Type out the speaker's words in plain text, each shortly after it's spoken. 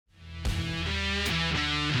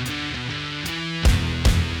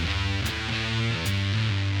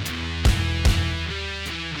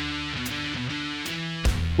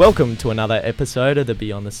Welcome to another episode of the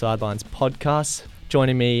Beyond the Sidelines podcast.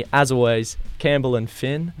 Joining me, as always, Campbell and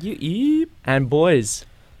Finn. And boys,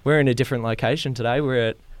 we're in a different location today. We're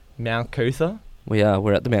at Mount Cootha. We are.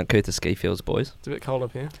 We're at the Mount Cootha ski fields, boys. It's a bit cold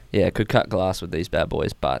up here. Yeah, could cut glass with these bad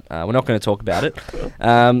boys, but we're not going to talk about it.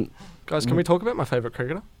 Guys, can we talk about my favourite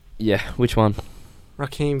cricketer? Yeah, which one?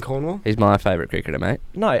 Rakeem Cornwall. He's my favourite cricketer, mate.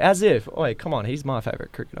 No, as if. Oi, come on, he's my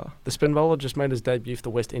favourite cricketer. The spin bowler just made his debut for the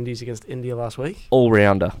West Indies against India last week.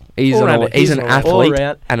 All-rounder. He's All-rounder. an athlete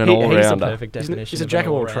All-round. and an He's the all-rounder. perfect definition. He's a of jack of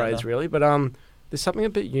an all all-rounder. trades, really, but there's something a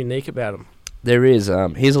bit unique about him. There is.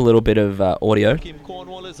 Here's a little bit of audio. Rakeem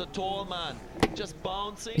Cornwall is a tall man, just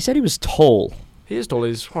bouncing. He said he was tall. He is tall.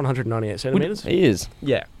 He's 198 centimetres. He is.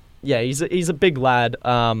 Yeah, he's a big lad.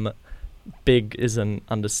 Big is an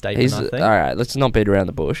understatement, I think. All right, let's not beat around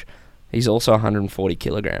the bush. He's also 140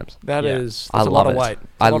 kilograms. That's Yeah. a lot of weight.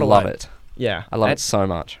 I love it. Yeah. I love it so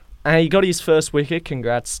much. And he got his first wicket.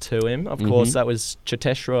 Congrats to him. Of course, Mhm. that was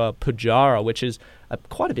Cheteshwar Pujara, which is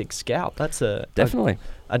quite a big scalp. That's Definitely.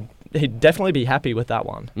 He'd definitely be happy with that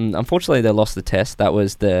one. Unfortunately, they lost the test. That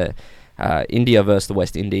was the India versus the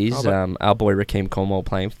West Indies. Our boy Rakeem Cornwall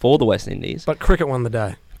playing for the West Indies. But cricket won the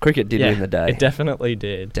day. Cricket did Yeah, win the day. It definitely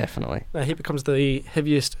did. Definitely. Now he becomes the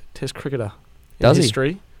heaviest Test cricketer in Does he?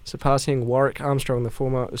 history, surpassing Warwick Armstrong, the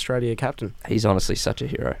former Australia captain. He's honestly such a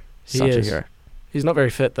hero. He Such a is. hero. He's not very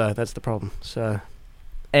fit though. That's the problem. So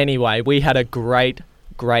Anyway, we had a great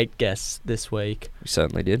guest this week. We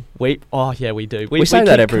certainly did. We do. We say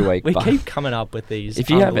that keep every week, We but keep coming up with these. if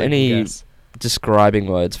you have unbelievable any guests. describing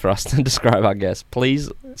words for us to describe our guests, please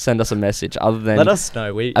send us a message other than Let us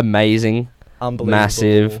know. We amazing, unbelievable.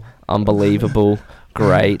 massive, unbelievable,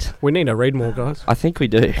 great. we need to read more, guys. I think we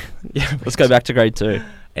do. Yeah. Let's go back to grade 2.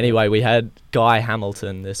 Anyway, we had Guy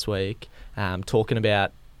Hamilton this week talking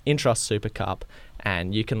about Intrust Super Cup,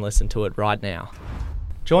 and you can listen to it right now.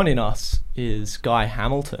 Joining us is Guy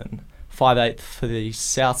Hamilton, 5'8" for the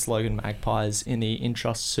South Logan Magpies in the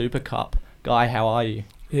Intrust Super Cup. Guy, how are you?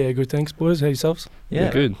 Yeah, good, thanks, boys. How yourselves?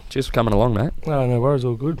 Yeah, good. Cheers for coming along, mate. No worries,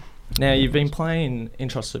 all good. Now, you've been playing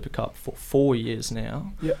Intrust Super Cup for 4 years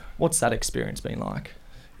now. Yep. What's that experience been like?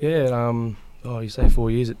 Yeah, you say 4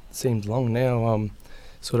 years, it seems long now.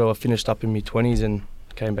 I finished up in my 20s and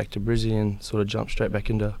came back to Brizzy and sort of jumped straight back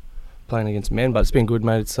into playing against men, but it's been good,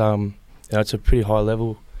 mate. It's it's a pretty high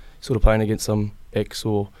level, sort of playing against some ex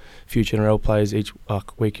or future NRL players each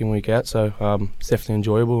week in, week out, so it's definitely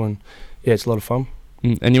enjoyable and yeah, it's a lot of fun.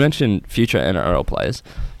 And you mentioned future NRL players.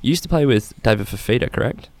 You used to play with David Fafita,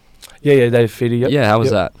 correct? Yeah, Dave Feedy, yep. Yeah, how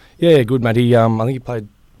was Yep. that? Yeah, good, mate. He, I think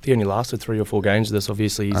he only lasted 3 or 4 games with us.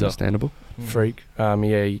 Obviously, he's Understandable. a freak.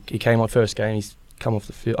 He came on first game, he's come on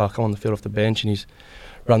the field off the bench, and he's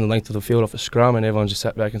run the length of the field off a scrum, and everyone just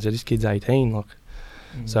sat back and said, this kid's 18.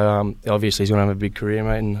 So obviously he's going to have a big career,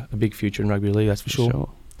 mate, and a big future in rugby league, that's for sure.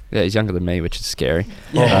 Yeah, he's younger than me, which is scary.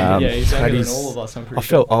 Yeah, he's younger than he's- all of us, I'm pretty I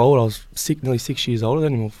felt old. I was nearly 6 years older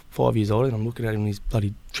than him, or 5 years older, and I'm looking at him and he's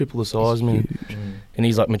bloody triple the size of me. And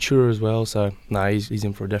he's like mature as well, so he's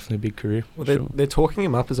in for a definitely big career. Well, they're talking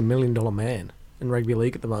him up as $1 million man in rugby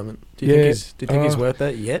league at the moment. Do you Yeah, think he's worth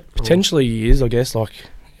that yet? Or- Potentially he is, I guess.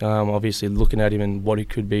 Obviously looking at him and what he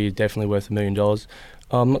could be, definitely worth $1 million.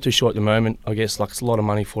 I'm not too sure at the moment. I guess it's a lot of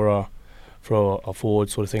money for a forward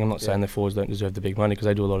sort of thing. I'm not saying the forwards don't deserve the big money because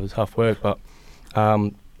they do a lot of the tough work, but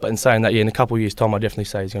in saying that, in a couple of years' time, I definitely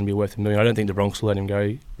say he's going to be worth $1 million. I don't think the Broncos will let him go.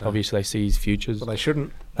 No. Obviously, they see his futures. Well, they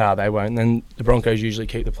shouldn't. No, they won't. And the Broncos usually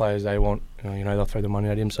keep the players they want. They'll throw the money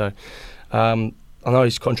at him. So I know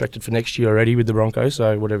he's contracted for next year already with the Broncos,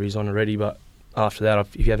 so whatever he's on already. But after that,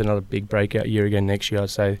 if you have another big breakout year again next year, I'd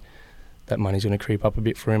say that money's going to creep up a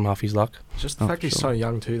bit for him, half his luck. Just the fact he's sure. so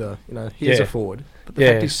young too, though. He is Yeah. a forward, but the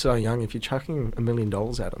Yeah. fact he's so young, if you're chucking $1 million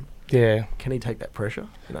at him, Yeah. can he take that pressure?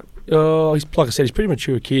 He's like I said, he's a pretty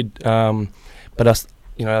mature kid. But us,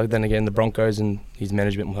 then again, the Broncos and his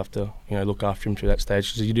management will have to, look after him through that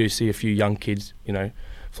stage, because you do see a few young kids,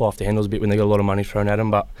 fly off the handles a bit when they got a lot of money thrown at them.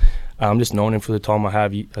 But just knowing him for the time I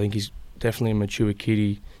have, I think he's definitely a mature kid.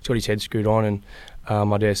 He's got his head screwed on, and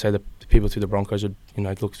I dare say the people through the Broncos would,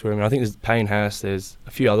 look through him. And I think there's Payne Haas, there's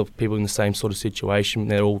a few other people in the same sort of situation.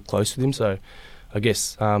 They're all close with him, so I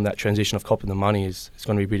guess that transition of copping the money is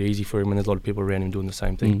going to be a bit easy for him, and there's a lot of people around him doing the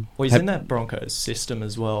same thing. Well, he's in that Broncos system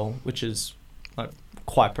as well, which is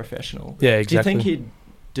quite professional. Yeah, exactly. Do you think he'd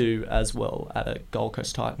do as well at a Gold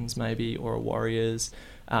Coast Titans maybe, or a Warriors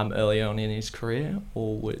early on in his career,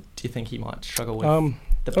 or do you think he might struggle with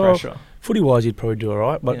the pressure? Footy-wise, he'd probably do all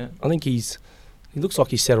right, but Yeah. I think he looks like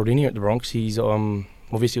he's settled in here at the Bronx. He's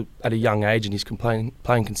obviously at a young age, and he's playing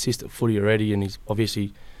consistent footy already, and he's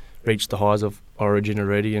obviously reached the highs of Origin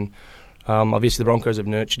already, and Obviously, the Broncos have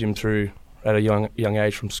nurtured him through at a young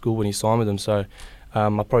age from school when he signed with them. So I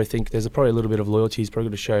probably think there's probably a little bit of loyalty he's probably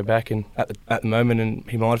going to show back and at the moment, and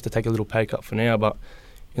he might have to take a little pay cut for now. But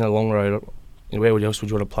in the long road, where else would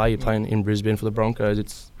you want to play? You're playing in Brisbane for the Broncos.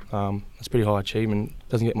 It's pretty high achievement.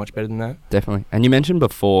 Doesn't get much better than that. Definitely. And you mentioned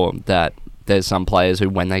before that there's some players who,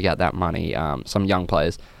 when they get that money, some young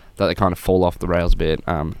players, that they kind of fall off the rails a bit,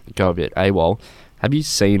 go a bit AWOL. Have you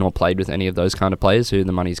seen or played with any of those kind of players who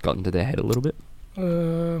the money's gotten to their head a little bit?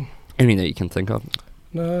 Any that you can think of?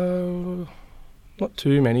 No, not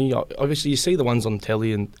too many. Obviously, you see the ones on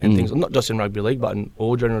telly and things, not just in rugby league, but in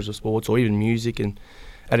all genres of sports or even music. And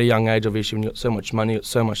at a young age, obviously, when you've got so much money, got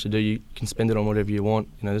so much to do, you can spend it on whatever you want.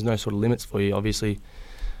 There's no sort of limits for you. Obviously,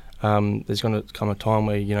 there's going to come a time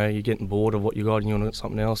where you're getting bored of what you got and you want to get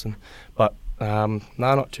something else. But no,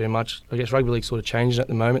 not too much. I guess rugby league's sort of changing at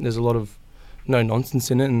the moment. There's a lot of no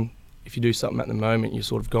nonsense in it, and if you do something at the moment, you're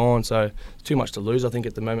sort of gone. So it's too much to lose, I think,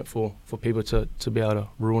 at the moment for people to be able to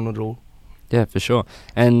ruin it all. Yeah, for sure.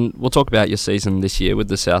 And we'll talk about your season this year with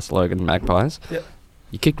the South Logan Magpies. Yep.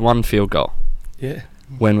 You kicked one field goal. Yeah.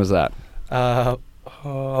 When was that? It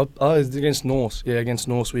was against Norse. Yeah, against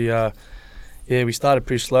Norse. We started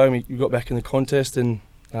pretty slow. We got back in the contest and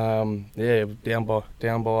down by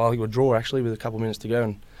I think a draw actually with a couple of minutes to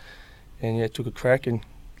go and took a crack and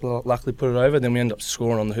luckily put it over. Then we ended up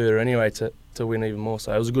scoring on the hooter anyway to win even more.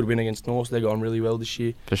 So it was a good win against Norse. They're going really well this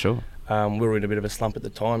year. For sure. We were in a bit of a slump at the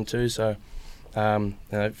time too, so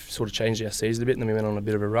it sort of changed our season a bit, and then we went on a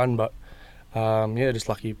bit of a run. But just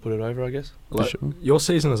lucky you put it over, I guess. Sure. Your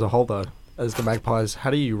season as a whole, though, as the Magpies, how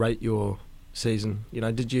do you rate your season?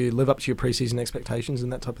 Did you live up to your pre-season expectations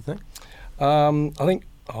and that type of thing? I think,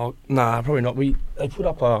 probably not. They put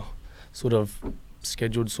up a sort of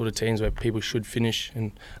scheduled sort of teams where people should finish,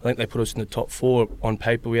 and I think they put us in the top 4 on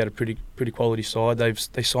paper. We had a pretty quality side.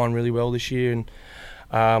 They signed really well this year,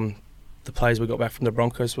 and the players we got back from the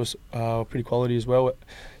Broncos was pretty quality as well.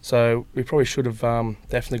 So we probably should have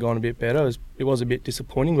definitely gone a bit better. It was a bit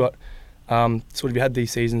disappointing, but sort of you had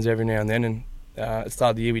these seasons every now and then, and at the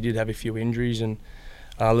start of the year we did have a few injuries and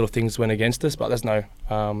little things went against us, but there's no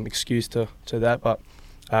excuse to that. But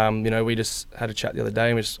we just had a chat the other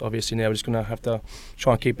day, and obviously now we're just going to have to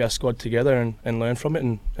try and keep our squad together and learn from it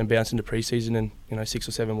and bounce into pre-season in 6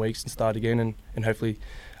 or 7 weeks and start again and hopefully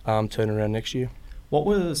turn around next year. What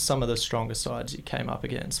were some of the stronger sides you came up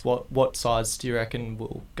against? What sides do you reckon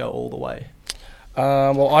will go all the way?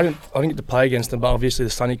 Well, I didn't get to play against them, but obviously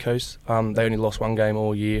the Sunny Coast, they only lost one game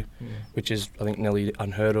all year, which is I think nearly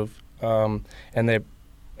unheard of. And they're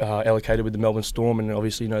allocated with the Melbourne Storm, and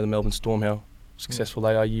obviously the Melbourne Storm, how successful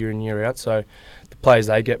they are year in year out. So the players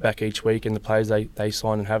they get back each week and the players they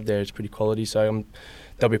sign and have there is pretty quality. So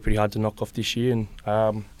they'll be pretty hard to knock off this year. And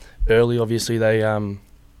Burleigh, obviously they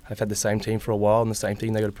have had the same team for a while, and the same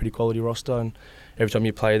thing, they got a pretty quality roster, and every time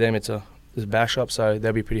you play them, there's a bash up, so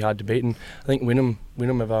they'll be pretty hard to beat. And I think Wynnum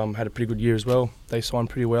have had a pretty good year as well. They signed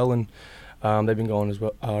pretty well, and they've been going as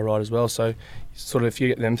well, right as well. So sort of if you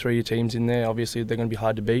get them 3 teams in there, obviously they're going to be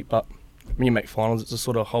hard to beat. But when you make finals, it's a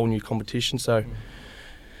sort of whole new competition. So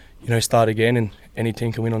start again, and any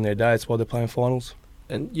team can win on their day. That's why they're playing finals.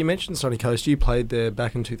 And you mentioned Sunny Coast. You played there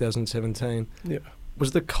back in 2017. Yeah.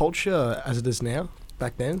 Was the culture as it is now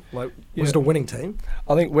back then? Was it a winning team?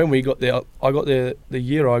 I think when we got there, the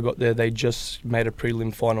year I got there, they just made a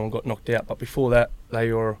prelim final and got knocked out. But before that,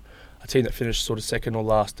 they were a team that finished sort of second or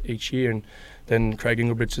last each year. And then Craig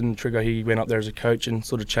Ingebrigtsen, Trigger, he went up there as a coach and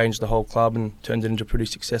sort of changed the whole club and turned it into a pretty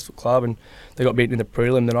successful club. And they got beaten in the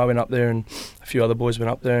prelim. Then I went up there, and a few other boys went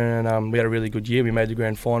up there, and we had a really good year. We made the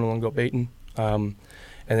grand final and got beaten. And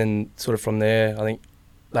then sort of from there, I think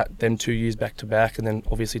them 2 years back to back, and then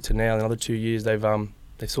obviously to now, another 2 years, they've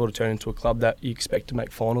sort of turned into a club that you expect to make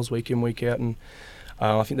finals week in, week out. And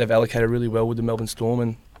I think they've allocated really well with the Melbourne Storm,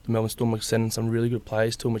 and the Melbourne Storm are sending some really good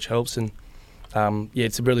players to them, which helps. And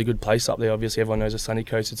it's a really good place up there. Obviously, everyone knows the Sunny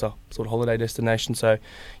Coast. It's a sort of holiday destination. So,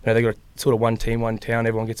 they've got a sort of one team, one town.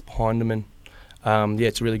 Everyone gets behind them, and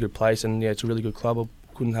it's a really good place, and it's a really good club.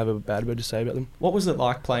 I couldn't have a bad word to say about them. What was it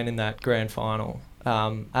like playing in that grand final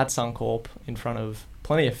at Suncorp in front of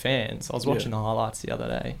plenty of fans? I was watching the highlights the other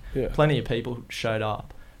day. Yeah. Plenty of people showed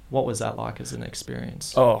up. What was that like as an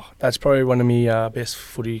experience? Oh, that's probably one of my best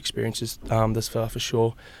footy experiences thus far, for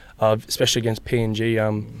sure. Especially against PNG.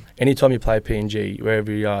 Anytime you play PNG,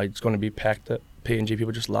 wherever you are, it's going to be packed. At PNG,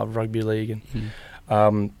 people just love rugby league,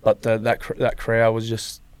 and but that crowd was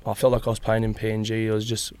just. I felt like I was playing in PNG. It was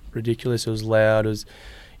just ridiculous. It was loud. It was,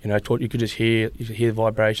 you could just hear the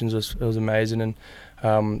vibrations. It was amazing,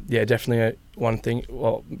 and definitely one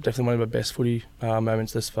of my best footy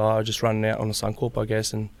moments thus far. Just running out on the Suncorp, I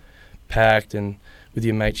guess, and packed, and with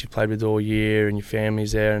your mates you've played with all year and your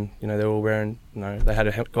family's there, and they're all wearing, they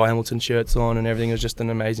had Guy Hamilton shirts on and everything. It was just an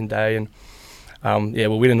amazing day, and we're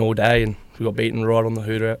winning all day, and we got beaten right on the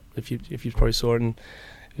hooter if you probably saw it, and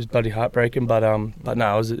it was bloody heartbreaking. But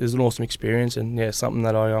no, it was an awesome experience, and something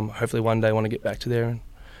that I hopefully one day want to get back to there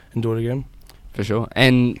and do it again. For sure.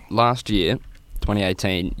 And last year,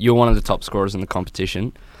 2018, you were one of the top scorers in the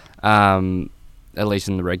competition, at least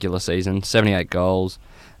in the regular season. 78 goals.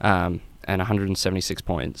 And 176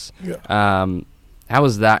 points. Yeah. How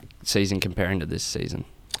was that season comparing to this season,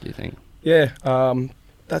 do you think? Yeah,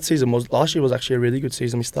 that season last year was actually a really good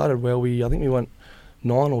season. We started well. I think we went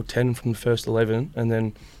 9 or 10 from the first 11, and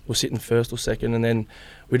then we're sitting first or second, and then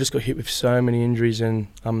we just got hit with so many injuries, and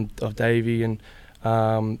of Davey and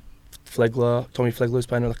Flegler, Tommy Flegler's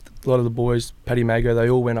playing, like a lot of the boys, Paddy Mago, they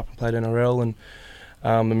all went up and played NRL, and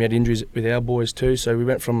we had injuries with our boys too, so we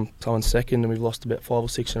went from going second, and we've lost about 5 or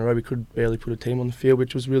 6 in a row. We could barely put a team on the field,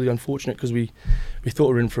 which was really unfortunate because we thought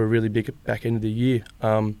we were in for a really big back end of the year.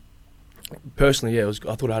 Personally, I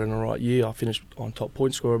thought I had an alright year. I finished on top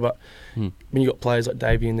point scorer, but when you got players like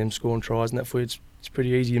Davey and them scoring tries and that for you, it's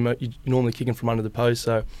pretty easy. You're normally kicking from under the post,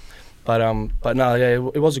 so. But no,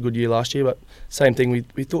 it was a good year last year. But same thing,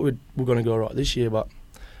 we thought we were going to go alright this year, but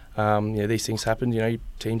these things happen.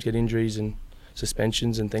 Teams get injuries and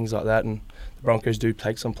suspensions and things like that, and the Broncos do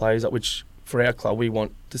take some players up, which for our club we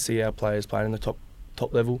want to see our players playing in the top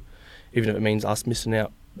level, even if it means us missing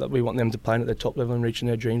out. That we want them to play at their top level and reaching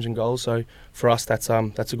their dreams and goals. So for us, that's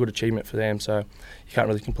a good achievement for them. So you can't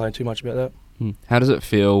really complain too much about that. How does it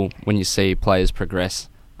feel when you see players progress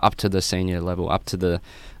up to the senior level, up to the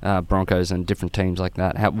Broncos and different teams like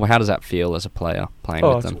that? How does that feel as a player playing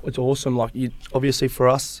with them? It's awesome. Like obviously for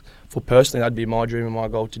us, for personally, that'd be my dream and my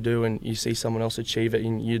goal to do. And you see someone else achieve it,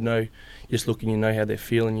 and you just look and you know how they're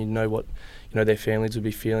feeling. You know what their families would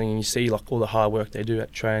be feeling, and you see like all the hard work they do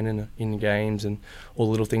at training, in games, and all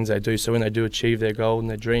the little things they do. So when they do achieve their goal and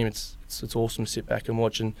their dream, it's awesome to sit back and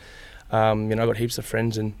watch. And I've got heaps of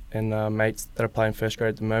friends and mates that are playing first grade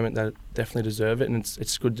at the moment that definitely deserve it, and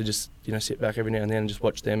it's good to just sit back every now and then and just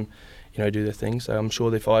watch them do their thing. So I'm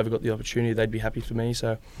sure if I ever got the opportunity, they'd be happy for me.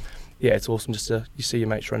 So yeah, it's awesome just to you see your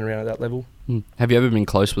mates running around at that level. Have you ever been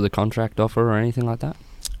close with a contract offer or anything like that?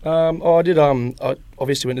 I did. I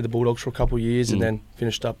obviously went to the Bulldogs for a couple of years and then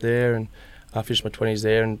finished up there, and I finished my 20s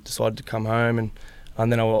there and decided to come home,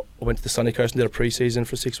 and then I went to the Sunny Coast and did a pre-season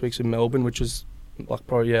for 6 weeks in Melbourne, which was like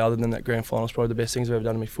probably other than that grand final, it's probably the best things I've ever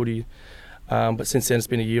done in my footy. But since then it's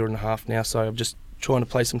been a year and a half now, so I'm just trying to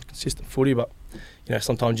play some consistent footy. But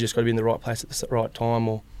sometimes you just got to be in the right place at the right time,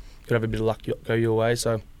 or got to have a bit of luck go your way.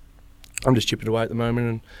 So I'm just chipping away at the moment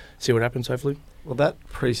and see what happens, hopefully. Well, that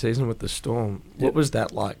pre-season with the Storm, what was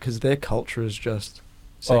that like? Because their culture is just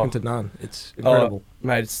second to none. It's incredible.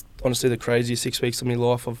 Mate, it's honestly the craziest 6 weeks of my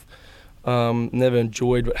life. I've never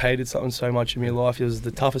enjoyed but hated something so much in my life. It was the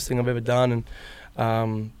toughest thing I've ever done.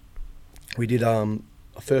 And we did my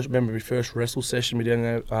first wrestle session we did,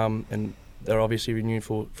 and they're obviously renewed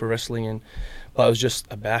for wrestling, but it was just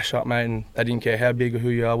a bash up, mate, and they didn't care how big or who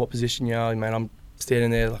you are, what position you are. Man, I'm standing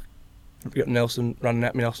there like, got Nelson running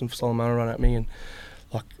at me, Nelson Solomona running at me, and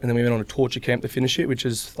then we went on a torture camp to finish it, which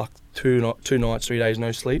is like 2 nights, 3 days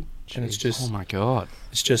no sleep. Jeez. And it's just, oh my god,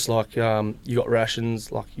 it's just like you got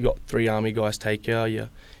rations, like you got 3 army guys take you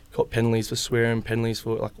got penalties for swearing, penalties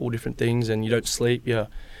for like all different things, and you don't sleep. You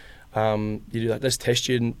do like, let's test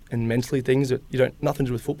you and mentally things that you don't, nothing to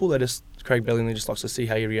do with football. Craig Bellingsley just likes to see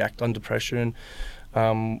how you react under pressure, and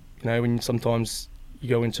when sometimes you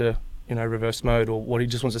go into reverse mode or what, he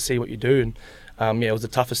just wants to see what you do. And it was the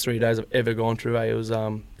toughest 3 days I've ever gone through. It was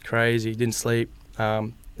crazy. Didn't sleep.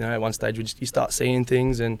 At one stage you start seeing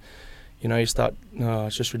things, and you start,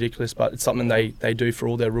 it's just ridiculous. But it's something they do for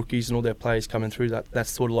all their rookies and all their players coming through.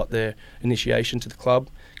 That's sort of like their initiation to the club,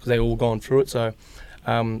 because they all gone through it. So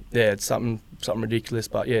it's something ridiculous.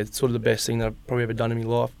 But yeah, it's sort of the best thing that I've probably ever done in my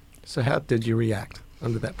life. So how did you react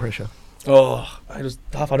under that pressure? Oh, it was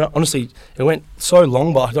tough. Honestly, it went so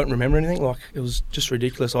long, but I don't remember anything. Like, it was just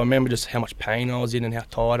ridiculous. I remember just how much pain I was in and how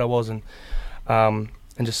tired I was, and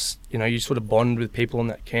just you sort of bond with people in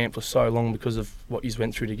that camp for so long because of what you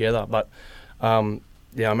went through together. But I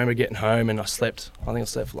remember getting home and I slept. I think I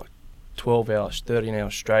slept for like 12 hours, 13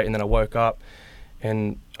 hours straight, and then I woke up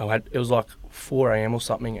and it was like 4 a.m. or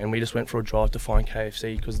something, and we just went for a drive to find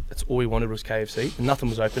KFC because that's all we wanted was KFC, and nothing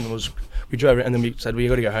was open. We drove around, and then we said we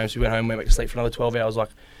got to go home, so we went home, went back to sleep for another 12 hours. Like,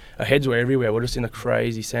 our heads were everywhere. We're just in a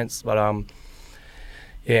crazy sense. But mate,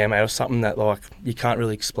 it was something that like you can't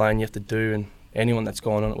really explain. You have to do, and anyone that's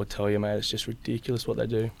gone on it would tell you, mate, it's just ridiculous what they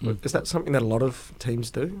do. Is that something that a lot of teams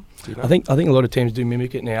do? Do you know? I think a lot of teams do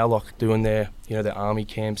mimic it now, like doing their their army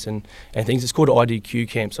camps and things. It's called IDQ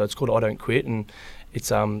camp, so it's called I Don't Quit, and it's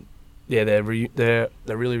they're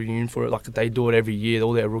really renewed for it. Like they do it every year.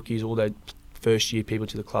 All their rookies, all their first year people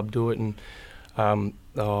to the club do it, and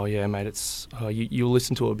oh yeah, mate, it's you'll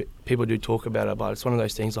listen to it a bit. People do talk about it, but it's one of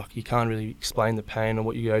those things like you can't really explain the pain or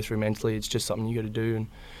what you go through mentally. It's just something you got to do, and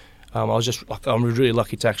I was just like, I'm really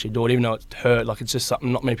lucky to actually do it, even though it hurt. Like it's just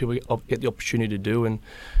something not many people get the opportunity to do, and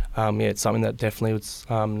it's something that definitely was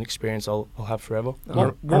an experience I'll have forever.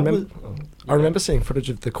 I remember seeing footage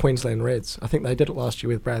of the Queensland Reds. I think they did it last year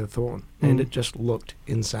with Brad Thorne, and it just looked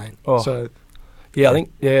insane. Oh. So, yeah, I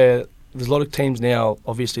think there's a lot of teams now,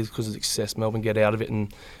 obviously because of the success Melbourne get out of it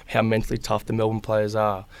and how mentally tough the Melbourne players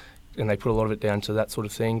are, and they put a lot of it down to that sort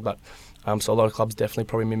of thing. But so a lot of clubs definitely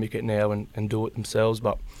probably mimic it now and do it themselves.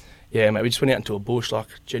 But yeah, mate, we just went out into a bush, like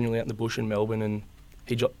genuinely out in the bush in Melbourne, and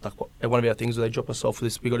he dropped one of our things where they dropped us off with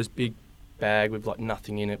this. We got this big bag with like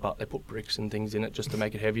nothing in it, but they put bricks and things in it just to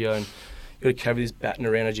make it heavier, and you got to carry this baton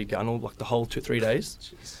around as your gun all like the whole 2-3 days.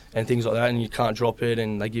 Jeez. And things like that, and you can't drop it,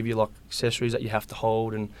 and they give you like accessories that you have to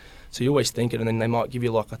hold, and so you always think it, and then they might give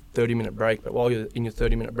you like a 30-minute break, but while you're in your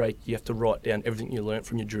 30-minute break, you have to write down everything you learnt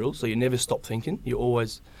from your drill, so you never stop thinking. So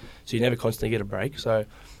you never constantly get a break. So,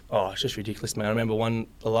 it's just ridiculous, man. I remember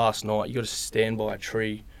the last night, you got to stand by a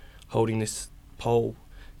tree holding this pole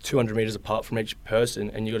 200 metres apart from each person,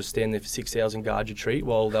 and you got to stand there for 6 hours and guard your tree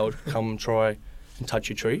while they would come and try and touch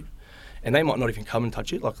your tree. And they might not even come and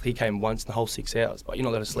touch it. Like he came once in the whole 6 hours, but you're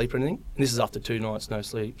not allowed to sleep or anything. And this is after 2 nights no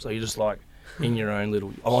sleep, so you're just like in your own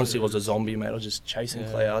little. Honestly, it was a zombie, mate. I was just chasing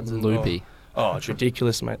clouds and Loopy. it's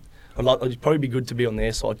ridiculous, mate. It'd probably be good to be on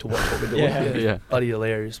their side to watch what we're doing. Yeah. Bloody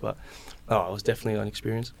hilarious, but it was definitely an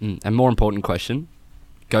experience. And more important question: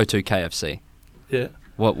 go to KFC. Yeah.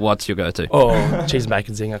 What's your go to? Cheese and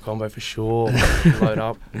bacon zinger combo for sure. Load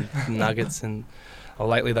up nuggets and.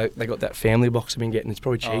 Lately they got that family box I've been getting. It's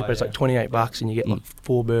probably cheaper. It's like $28 and you get like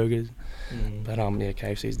 4 burgers. But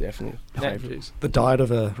KFC is definitely favourite. the diet of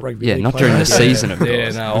a rugby league not player. during the season, of course. Yeah,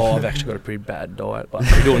 no, I've actually got a pretty bad diet, but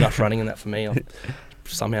I do enough running in that for me. I've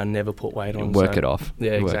somehow never put weight on. Work it off.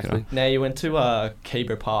 Yeah, Work it exactly. off. Now, you went to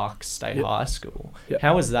Keebra Park State High School. Yep.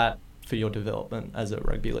 How was that for your development as a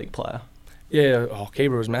rugby league player? Yeah,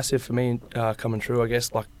 Keebra was massive for me coming through, I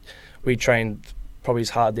guess. Like, we trained probably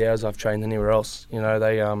as hard there as I've trained anywhere else. You know,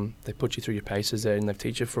 they put you through your paces there, and they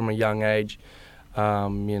teach you from a young age.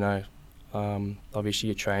 Obviously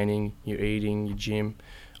your training, your eating, your gym,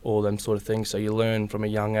 all them sort of things. So you learn from a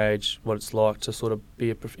young age what it's like to sort of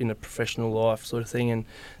be in a professional life sort of thing, and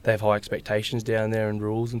they have high expectations down there and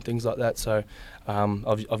rules and things like that. So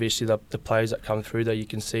obviously the players that come through there, you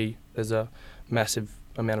can see there's a massive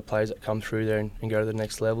amount of players that come through there and go to the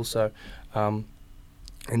next level. So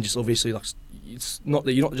and just obviously, like, it's not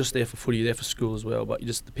that you're not just there for footy, you're there for school as well. But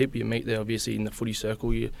just the people you meet there, obviously in the footy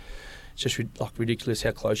circle, it's just ridiculous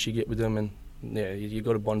how close you get with them, and you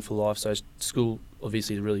got a bond for life. So school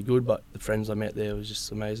obviously is really good, but the friends I met there was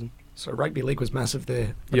just amazing. So rugby league was massive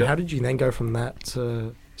there. But Yeah. how did you then go from that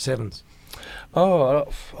to sevens? I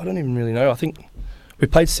don't even really know. I think we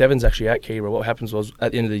played sevens actually at Keebra. What happens was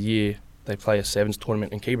at the end of the year they play a sevens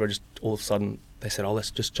tournament in Keebra. Just all of a sudden they said,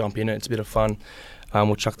 let's just jump in it. It's a bit of fun.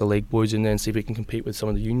 We'll chuck the league boys in there and see if we can compete with some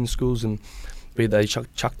of the union schools. And they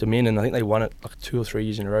chucked them in, and I think they won it like 2 or 3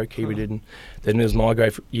 years in a row. Keebra did, and then it was my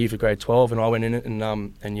year for grade 12, and I went in it, and I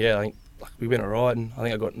think we went alright, and I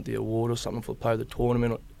think I got the award or something for the player of the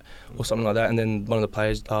tournament or something like that. And then one of the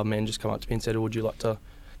players, men, just come up to me and said, "Would you like to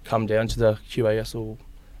come down to the QAS or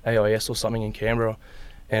AIS or something in Canberra,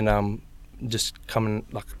 and just come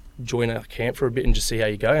and join our camp for a bit and just see how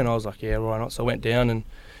you go?" And I was like, "Yeah, why not?" So I went down, and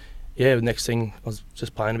the next thing I was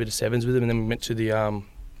just playing a bit of sevens with them, and then we went to the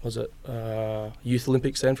Youth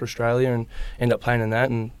Olympics then for Australia, and ended up playing in that,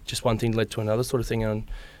 and just one thing led to another sort of thing, and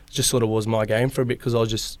it just sort of was my game for a bit because I was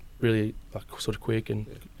just really sort of quick and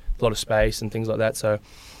a lot of space and things like that. So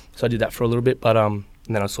I did that for a little bit, but and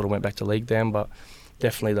then I sort of went back to league then. But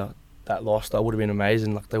definitely that lifestyle would have been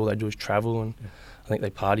amazing. All they do is travel, and I think they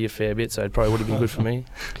party a fair bit, so it probably would have been good for me.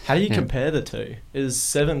 How do you compare the two? Is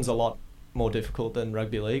sevens a lot more difficult than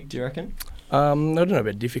rugby league, do you reckon? I don't know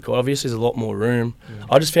about difficult. Obviously, there's a lot more room.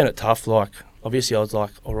 I just found it tough. Obviously, I was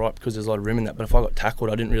all right because there's a lot of room in that. But if I got tackled,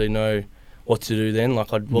 I didn't really know what to do then. I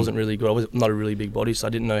wasn't really good. I was not a really big body, so I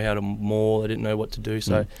didn't know how to maul. I didn't know what to do.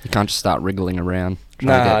 So you can't just start wriggling around.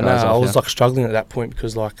 I was struggling at that point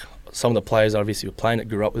because some of the players that obviously were playing it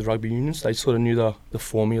grew up with rugby unions. They sort of knew the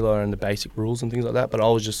formula and the basic rules and things like that. But I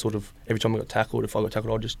was just sort of, every time I got tackled, if I got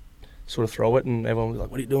tackled, I'd just sort of throw it, and everyone was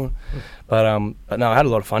like, "What are you doing?" But no, I had a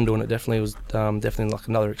lot of fun doing it. Definitely, it was definitely like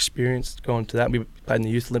another experience going to that. We played in the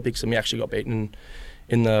Youth Olympics, and we actually got beaten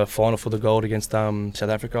in the final for the gold against South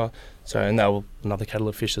Africa. So, and they were another kettle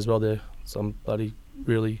of fish as well. They're some bloody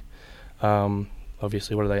really,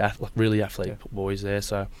 obviously, what are they? Really athletic boys there.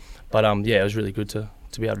 So, but yeah, it was really good to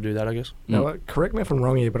be able to do that, I guess. Now, correct me if I'm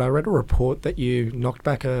wrong here, but I read a report that you knocked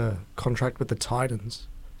back a contract with the Titans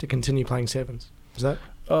to continue playing sevens. Is that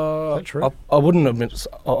true? I wouldn't have been.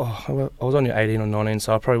 I was only 18 or 19,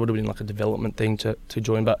 so I probably would have been like a development thing to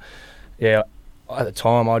join. But yeah, at the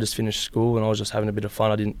time I just finished school and I was just having a bit of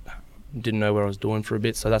fun. I didn't know where I was doing for a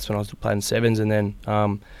bit, so that's when I was playing sevens. And then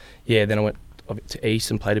then I went to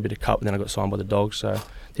East and played a bit of cup, and then I got signed by the Dogs. So it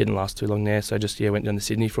didn't last too long there. So just went down to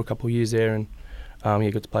Sydney for a couple of years there, and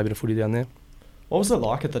got to play a bit of footy down there. What was it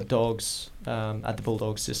like at the Dogs, at the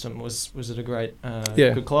Bulldogs system? Was it a great,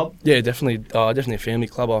 good club? Yeah, definitely. Definitely a family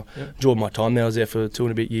club. I enjoyed my time there. I was there for 2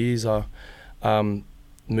 and a bit years. I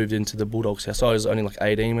moved into the Bulldogs house. I was only like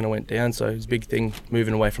 18 when I went down, so it was a big thing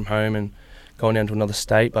moving away from home and going down to another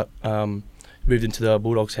state. But moved into the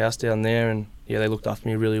Bulldogs house down there, and they looked after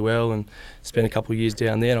me really well, and spent a couple of years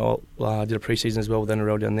down there. And I did a pre-season as well with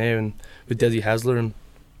NRL down there, and with Desi Hasler, and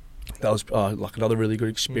that was like another really good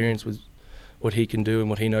experience with what he can do and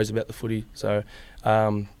what he knows about the footy. So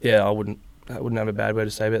I wouldn't have a bad word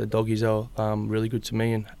to say about the Doggies. They were really good to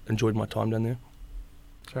me and enjoyed my time down there.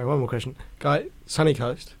 Sorry, one more question. Guy, Sunny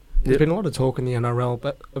Coast. There's been a lot of talk in the NRL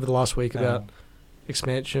but over the last week about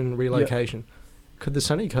expansion, relocation. Could the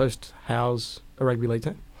Sunny Coast house a rugby league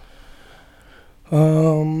team?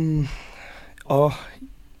 Or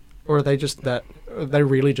are they just that? Are they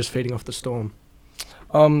really just feeding off the Storm?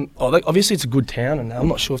 Obviously it's a good town, and I'm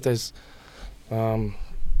not sure if there's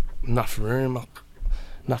enough room,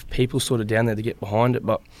 enough people sort of down there to get behind it.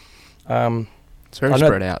 But it's very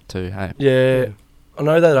spread out too. Hey. Yeah, I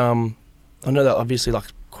know that. Obviously, like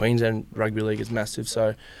Queensland rugby league is massive,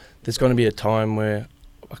 so there's going to be a time where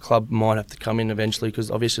a club might have to come in eventually,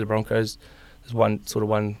 because obviously the Broncos, there's one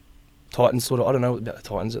Titans sort of. I don't know about the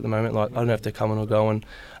Titans at the moment. Like I don't know if they're coming or going.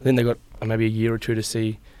 I think they've got maybe a year or two to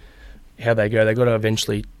see how they go. They've got to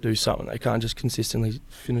eventually do something. They can't just consistently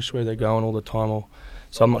finish where they're going all the time.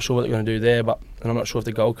 So I'm not sure what they're going to do there, and I'm not sure if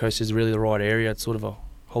the Gold Coast is really the right area. It's sort of a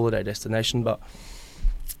holiday destination, but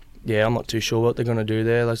yeah, I'm not too sure what they're going to do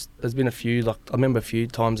there. There's been a few, I remember a few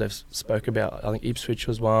times they've spoke about, I think Ipswich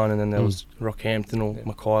was one, and then there was Rockhampton or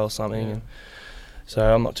Mackay or something. Yeah. And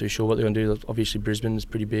so I'm not too sure what they're going to do. Obviously Brisbane is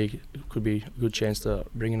pretty big. It could be a good chance to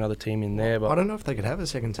bring another team in there. But I don't know if they could have a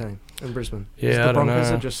second team in Brisbane. Yeah, the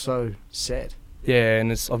Broncos are just so set. Yeah,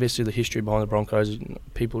 and it's obviously the history behind the Broncos.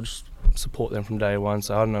 People just support them from day one,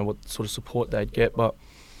 so I don't know what sort of support they'd get. But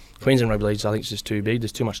Queensland Rugby League, I think, is just too big.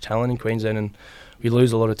 There's too much talent in Queensland, and we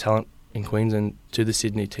lose a lot of talent in Queensland to the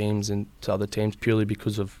Sydney teams and to other teams purely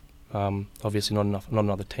because of obviously not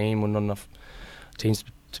another team or not enough teams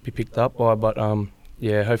to be picked up by. But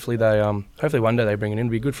hopefully one day they bring it in.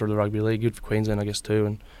 It'd be good for the rugby league, good for Queensland, I guess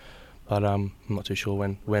too. But I'm not too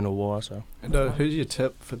sure when or why. So. And who's your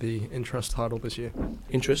tip for the Intrust title this year?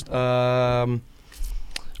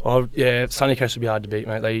 Sunny Coast would be hard to beat,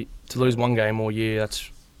 mate. To lose one game all year,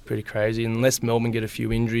 that's pretty crazy. Unless Melbourne get a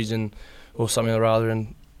few injuries or something or other,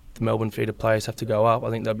 and the Melbourne feeder players have to go up, I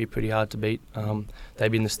think that'd be pretty hard to beat.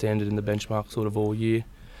 They've been the standard in the benchmark sort of all year.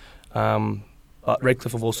 But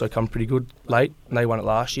Redcliffe have also come pretty good late, and they won it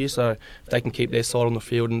last year. So if they can keep their side on the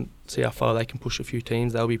field and see how far they can push a few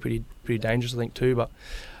teams, they'll be pretty dangerous, I think, too. But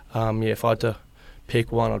if I had to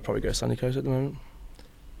pick one, I'd probably go Sunny Coast at the moment.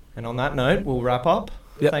 And on that note, we'll wrap up.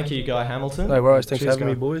 Yep. Thank you, Guy Hamilton. No worries. Thanks Cheers, for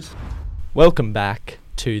having Guy. me, boys. Welcome back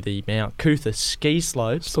to the Mount Cootha ski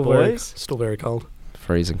slopes, boys. Still very cold.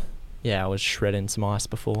 Freezing. Yeah, I was shredding some ice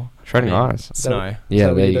before. Shredding ice. Snow. Yeah,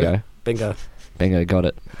 what there you you do? go. Bingo. Got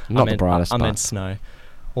it. Not the brightest. I meant snow.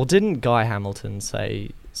 Well, didn't Guy Hamilton say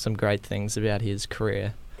some great things about his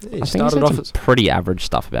career? Yeah, I he think started he off said as some pretty average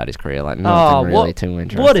stuff about his career, like nothing really too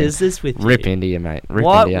interesting. What is this with Rip you? India, mate.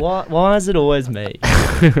 Why is it always me?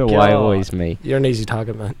 Why always me? You're an easy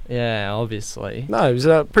target, mate. Yeah, obviously. No, it was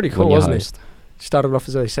pretty cool, When you wasn't host. he? Started off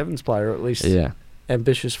as a sevens player, or at least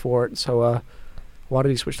ambitious for it. So why did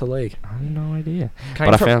he switch to league? I have no idea.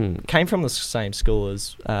 Came from the same school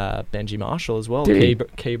as Benji Marshall as well. Did he?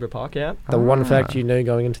 Kebra Park out. The one fact you knew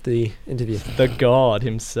going into the interview. The god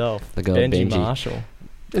himself. The god Benji Benji. Marshall.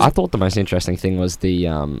 I thought the most interesting thing was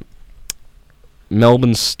the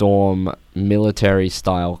Melbourne Storm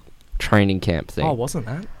military-style training camp thing. Oh, wasn't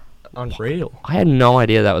that unreal? I had no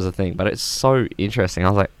idea that was a thing, but it's so interesting. I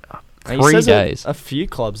was like, And he 3 says days. A few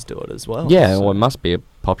clubs do it as well. Yeah, so- well, it must be a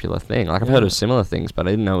popular thing. Like, I've heard Yeah. of similar things, but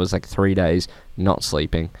I didn't know it was like 3 days not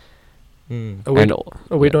sleeping. Mm. Are we, And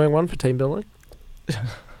are we yeah. doing one for team building?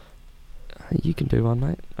 You can do one,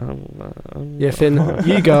 mate. Yeah, Finn,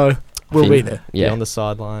 you go. We'll be there. Be Yeah, on the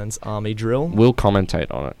sidelines, army drill. we'll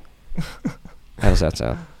commentate on it. How does that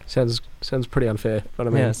sound? Sounds pretty unfair, but I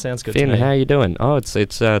mean, Yeah, sounds good Finn, to me. how you doing? Oh, it's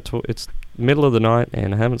middle of the night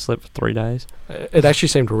and I haven't slept for 3 days. it actually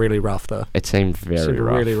seemed really rough though. It seemed very Seemed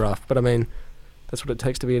rough. really rough, but I mean, that's what it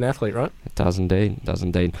takes to be an athlete, right? It does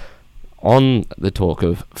indeed. On the talk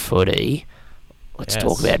of footy, let's Yes.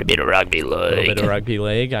 talk about a bit of rugby A little league. bit of rugby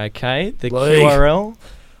league, okay. The League. QRL.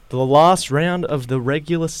 The last round of the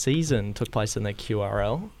regular season took place in the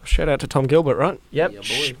QRL. Shout out to Tom Gilbert, right? Yep. Yeah,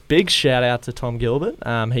 boy. Big shout out to Tom Gilbert.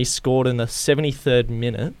 He scored in the 73rd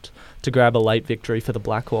minute to grab a late victory for the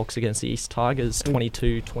Blackhawks against the East Tigers,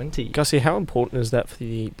 22-20. Gussie, how important is that for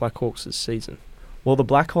the Blackhawks this season? Well, the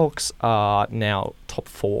Blackhawks are now top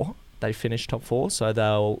 4. They finished top 4, so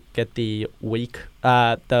they'll get the week.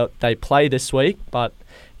 They play this week, but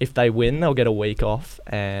if they win, they'll get a week off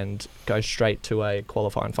and go straight to a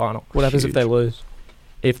qualifying final. What happens if Huge. they lose?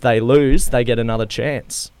 If they lose, they get another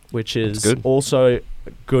chance, which is good. also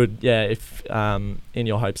good. Yeah, if in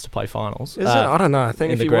your hopes to play finals. Is it? I don't know. I think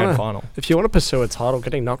in if the you grand want final. to pursue a title,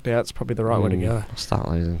 getting knocked out is probably the right way to go. Start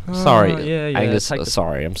losing. Oh, Sorry, yeah, Angus. take the-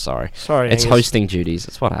 Sorry, I'm sorry. Sorry, It's Angus. hosting duties.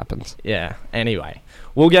 That's what happens. Yeah. Anyway,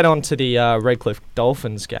 we'll get on to the Redcliffe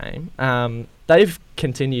Dolphins game. They've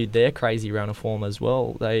continued their crazy run of form as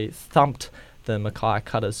well. They thumped the Mackay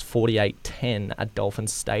Cutters 48-10 at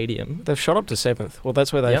Dolphins Stadium. They've shot up to 7th. Well,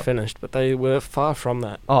 that's where they Yep. finished, but they were far from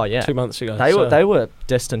that Oh yeah. 2 months ago. They were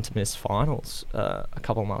destined to miss finals a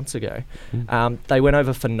couple of months ago. They went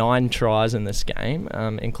over for 9 tries in this game,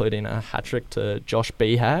 including a hat trick to Josh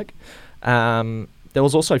Behag. There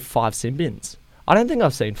was also 5 sin bins. I don't think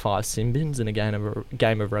I've seen 5 sin bins in a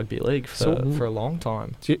game of rugby league for a long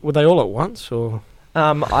time. Were they all at once, or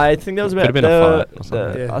I think there was about Could've been a fight or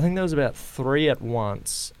something. Yeah. I think there was about 3 at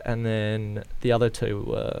once, and then the other 2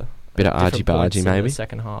 were Bit of different points argy-bargy, in the maybe.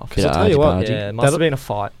 second half. Bit of I'll tell you what, argy-bargy. Yeah, it must have been a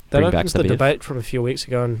fight. that Bring back opens the the beef. debate from a few weeks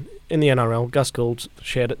ago and in the NRL? Gus Gould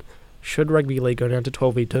shared it. Should rugby league go down to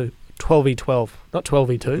 12v2? 12v12, not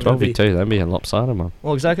 12v2. 12v2, that'd be a lopsided one.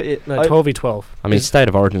 Well, exactly. No, 12v12. I mean, State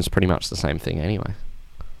of Origin's pretty much the same thing anyway.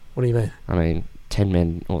 What do you mean? I mean, 10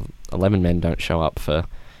 men or 11 men don't show up for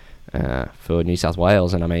New South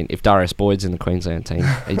Wales, and I mean, if Darius Boyd's in the Queensland team,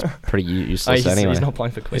 he's pretty useless anyway. He's not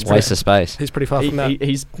playing for It's Queensland. waste of space. He's pretty far from that.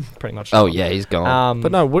 He's pretty much. Oh gone. yeah, he's gone.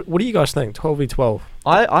 But no, what do you guys think? 12v12.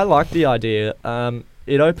 I like the idea.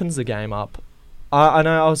 It opens the game up. I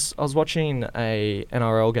know I was watching a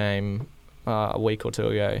NRL game a week or 2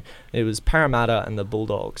 ago. It was Parramatta and the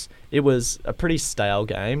Bulldogs. It was a pretty stale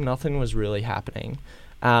game. Nothing was really happening.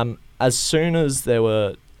 As soon as there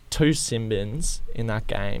were 2 sin bins in that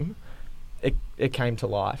game, it came to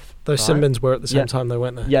life. Those right? sin bins were at the same Yeah. time they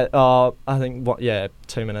went there. Yeah, I think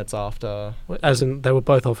 2 minutes after. As in, they were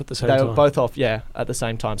both off at the same They time. were both off, at the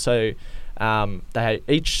same time. So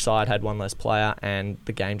each side had one less player, and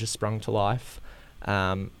the game just sprung to life.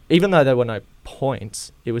 Even though there were no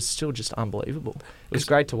points, it was still just unbelievable. It was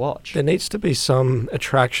great to watch. There needs to be some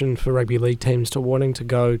attraction for rugby league teams to wanting to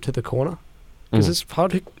go to the corner. Because it's far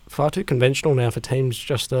too conventional now for teams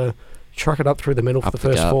just to truck it up through the middle for Up the the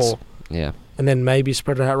first guts. 4, Yeah. and then maybe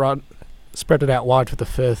spread it out wide for the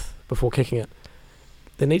 5th before kicking it.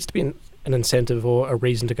 There needs to be an incentive or a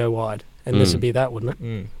reason to go wide, and this Mm. would be that, wouldn't it?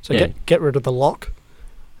 Mm. So Yeah. get rid of the lock,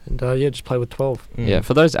 and just play with 12. Mm. Yeah,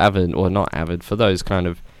 for those avid, or not avid, for those kind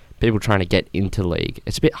of people trying to get into league,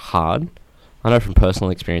 it's a bit hard. I know from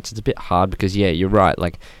personal experience, it's a bit hard because, yeah, you're right.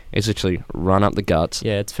 Like, it's literally run up the guts.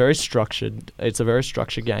 Yeah, it's very structured. It's a very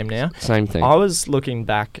structured game now. Same thing. I was looking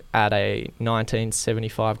back at a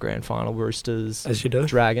 1975 grand final, Roosters As you do.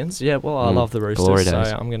 Dragons. Yeah, well, I Mm, love the Roosters, glory so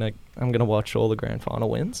days. I'm gonna watch all the grand final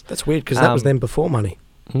wins. That's weird because that was Um, then before money.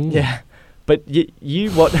 Mm. Yeah, but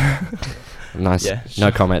you what? Nice. Yeah,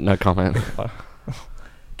 No comment. No comment.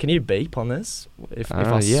 Can you beep on this if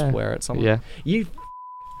I Yeah. swear at someone? Yeah. You.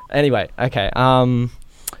 Anyway, okay.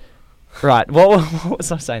 Right. What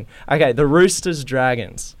was I saying? Okay, the Roosters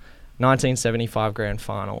Dragons, 1975 grand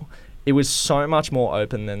final. It was so much more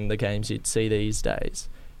open than the games you'd see these days.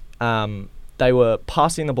 They were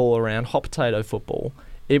passing the ball around, hot potato football.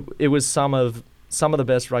 It was some of the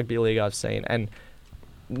best rugby league I've seen, and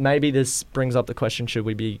maybe this brings up the question: should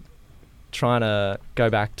we be trying to go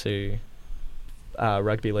back to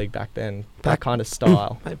rugby league back then? That kind of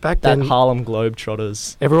style. Mate, back That then, Harlem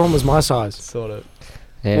Globetrotters everyone was my size. sort of.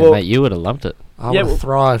 Yeah, Well- mate, you would have loved it. I Yeah, would well- have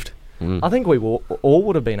thrived. I think we all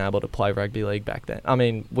would have been able to play rugby league back then. I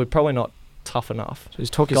mean, we're probably not tough enough. So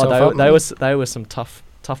just talk God, yourself up. they were some tough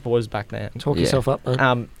boys back then. Talk Yeah. yourself up,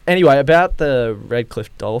 mate. Anyway, about the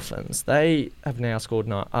Redcliffe Dolphins, they have now scored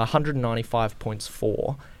 195 points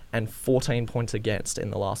for and 14 points against in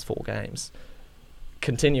the last 4 games.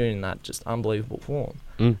 Continuing that just unbelievable form.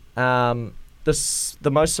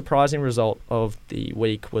 The most surprising result of the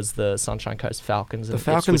week was the Sunshine Coast Falcons and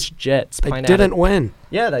Ipswich Jets. They didn't win.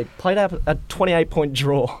 Yeah, they played out a 28-point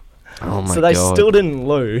draw. Oh my so they God. still didn't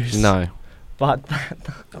lose. No. But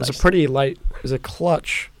It was a pretty late. It was a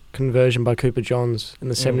clutch conversion by Cooper Johns in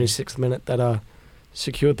the 76th minute that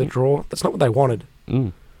secured the draw. That's not what they wanted,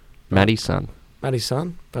 Maddie's son. Matty's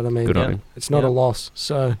son. But I mean, Good on him. it's not a loss.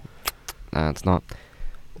 So Nah, it's not.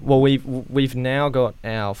 well, we've now got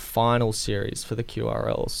our final series for the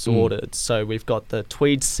QRL sorted. So we've got the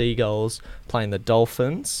Tweed Seagulls playing the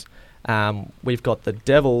Dolphins. We've got the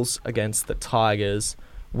Devils against the Tigers,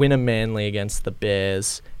 Wynnum Manly against the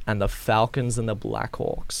Bears, and the Falcons and the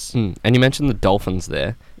Blackhawks. And you mentioned the Dolphins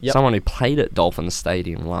there. Yep. Someone who played at Dolphins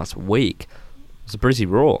Stadium last week was the Brizzy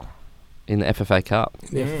Raw in the FFA Cup.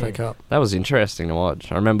 the FA Cup. That was interesting to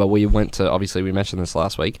watch. I remember we went to, obviously we mentioned this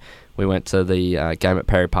last week, we went to the game at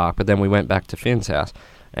Perry Park, but then we went back to Finn's house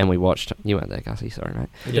and we watched, you weren't there, Gussie, sorry mate.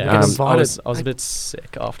 Yeah, get I invited. was a bit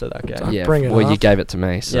sick after that game. Don't Yeah, bring it well you up. gave it to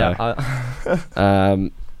me, so. Yeah,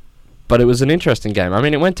 But it was an interesting game. I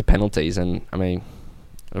mean, it went to penalties and, I mean,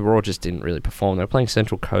 the Raw just didn't really perform. They were playing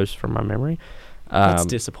Central Coast from my memory. that's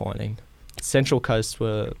disappointing. Central Coast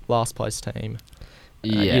were last place team.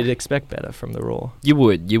 Yeah. You'd expect better from the Raw. You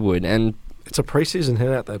would. And It's a preseason hit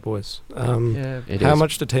out there, boys. Yeah, it How is.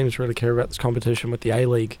 much do teams really care about this competition with the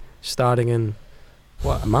A-League starting in,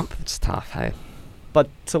 a month? It's tough, hey. but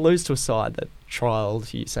to lose to a side that trialled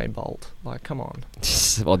Usain Bolt, like, come on.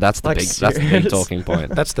 Well, that's the Like, big serious? talking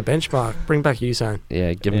point. That's the benchmark. Bring back Usain.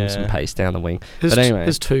 Yeah, give him some Yeah. pace down the wing. His, But anyway.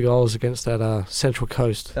 his 2 goals against that Central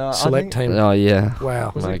Coast I select think- team. Oh yeah,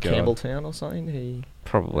 Wow. Was My it God. Campbelltown or something he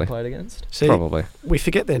probably, played against? See, probably. we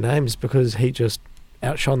forget their names because he just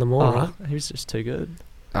outshone them all, right? He was just too good.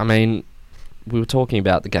 I mean, we were talking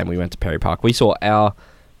about the game we went to Perry Park. We saw our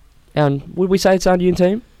would we say it's our new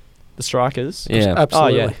team? The Strikers. Yeah.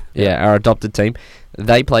 Absolutely. Oh, Yeah, our adopted team.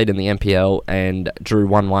 They played in the NPL and drew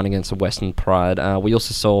 1-1 against the Western Pride. We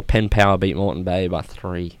also saw Penn Power beat Moreton Bay by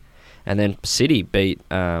 3. And then City beat,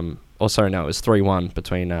 it was 3-1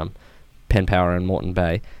 between Penn Power and Moreton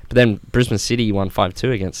Bay. But then Brisbane City won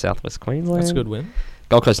 5-2 against South West Queensland. That's a good win.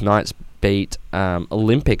 Gold Coast Knights beat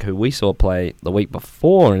Olympic, who we saw play the week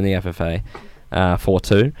before in the FFA,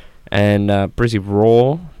 4-2. And Brizzy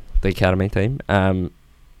Raw, the academy team,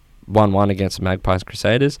 1-1 against the Magpies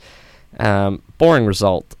Crusaders. Boring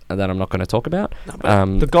result that I'm not going to talk about.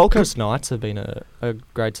 The Gold Coast Knights have been a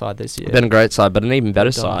great side this year. Been a great side, but an even better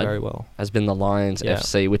They've done side very well. has been the Lions Yeah.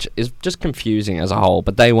 FC, which is just confusing as a whole.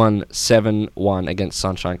 But they won 7-1 against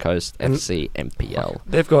Sunshine Coast And- FC MPL.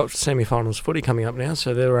 They've got semi-finals footy coming up now,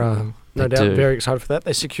 so they're no They doubt do. very excited for that.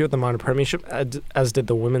 They secured the minor premiership, as did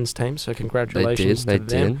the women's team, so congratulations They to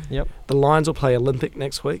them. did. Yep. The Lions will play Olympic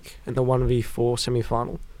next week in the 1v4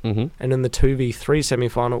 semi-final. Mm-hmm. And in the 2v3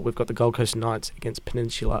 semi-final, we've got the Gold Coast Knights against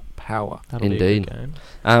Peninsula Power. That'll be a Indeed. good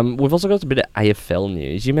game. We've also got a bit of AFL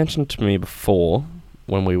news. You mentioned to me before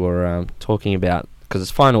when we were talking about, because it's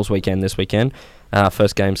finals weekend this weekend.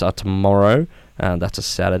 First games are tomorrow. That's a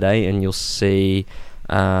Saturday, and you'll see.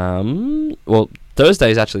 Thursday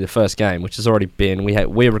is actually the first game, which has already been.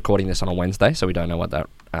 We're recording this on a Wednesday, so we don't know what that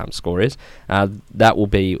score is. That will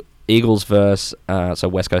be Eagles versus so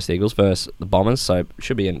West Coast Eagles versus the Bombers. So it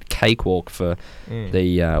should be a cakewalk for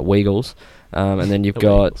the Weagles. And then you've The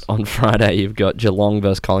got Weagles. on Friday you've got Geelong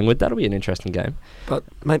versus Collingwood. That'll be an interesting game. But,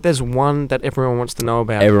 mate, there's one that everyone wants to know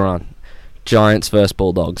about. Everyone, Giants versus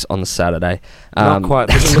Bulldogs on the Saturday. Not quite.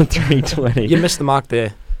 That's at 3:20. You missed the mark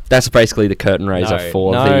there. That's basically the curtain raiser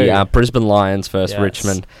for the Brisbane Lions versus Yes.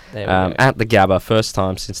 Richmond There we go. at the Gabba. First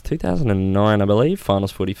time since 2009, I believe.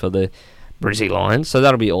 Finals footy for the Brizzy Lions. So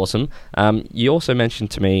that'll be awesome. You also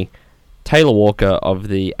mentioned to me Taylor Walker of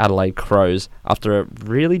the Adelaide Crows after a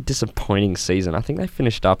really disappointing season. I think they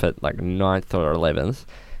finished up at like 9th or 11th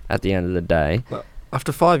at the end of the day.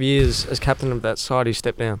 After 5 years as captain of that side, he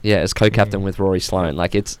stepped down. Yeah, as co-captain with Rory Sloane.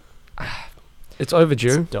 Like It's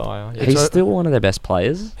overdue. Dire. Yeah. It's he's o- still one of their best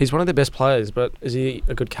players. He's one of their best players, but is he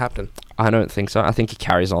a good captain? I don't think so. I think he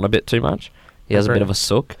carries on a bit too much. He has a Agree. bit of a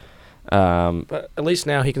sook. But at least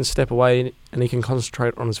now he can step away and he can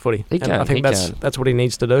concentrate on his footy. He And can, I think he that's can. that's what he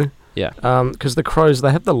needs to do. Yeah. Because the Crows,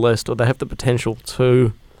 they have the list or they have the potential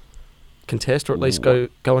to contest or at least go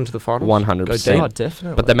into the finals? 100%. Go Oh, deep.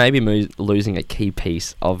 definitely. But they may be losing a key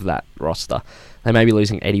piece of that roster. They may be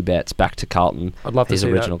losing Eddie Betts back to Carlton, I'd love to his see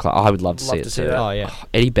original club. I would love to see it too. that. Oh, yeah.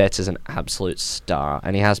 Eddie Betts is an absolute star,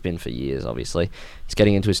 and he has been for years, obviously. He's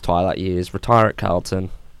getting into his twilight years. Retire at Carlton.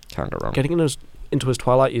 Can't go wrong. Getting into his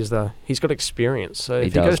twilight years, though, he's got experience. So He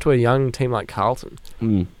if he does. goes to a young team like Carlton,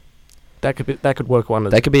 Mm. that could work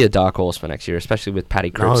wonders. They could be a dark horse for next year, especially with Paddy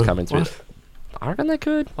Cripps No, coming through. what? I reckon they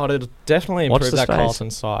could. Oh, it'll definitely Watch improve the that space. Carlton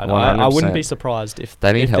side. I wouldn't be 100%. surprised if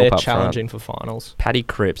They need if help they're up front. challenging for finals. Paddy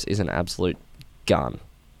Cripps is an absolute gun.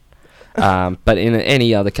 But in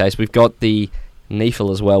any other case, we've got the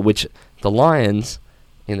Neefel as well, which the Lions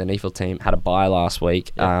in the Neefel team had a bye last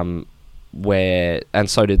week, and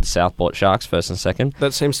so did the Southport Sharks, first and second.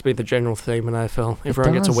 That seems to be the general theme in AFL.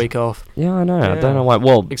 Everyone gets a does. week off, Yeah, I know. I Yeah. don't know why.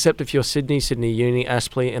 Well, except if you're Sydney Uni,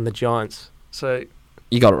 Aspley, and the Giants. So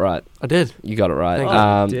you got it right. I did. You got it right. Thank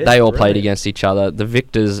you. Oh, They all did, played right. against each other. The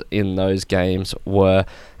victors in those games were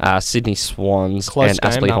Sydney Swans Close and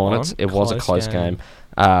game, Aspley that Hornets. one. It was a Close close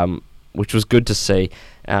game, which was good to see.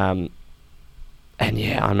 And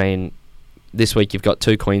yeah, I mean, this week you've got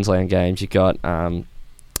two Queensland games. You've got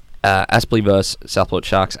Aspley versus Southport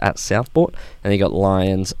Sharks at Southport, and you got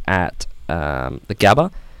Lions at the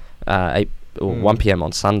Gabba, 1 p.m.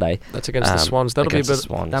 on Sunday. That's against the Swans. That'll be a against the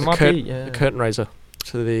bit Swans. That might be, yeah. a curtain raiser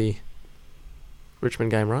to the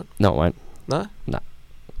Richmond game, right? No, it won't. No?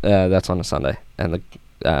 That's on a Sunday, and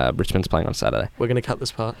the Richmond's playing on Saturday. We're going to cut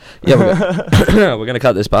this part. Yeah, we're going to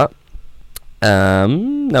cut this part.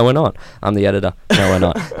 No, we're not. I'm the editor. No, we're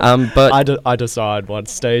not. But I decide what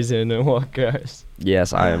stays in and what goes.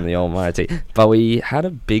 yes, I am the almighty. But we had a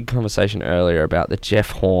big conversation earlier about the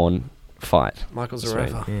Jeff Horn fight. Michael That's right.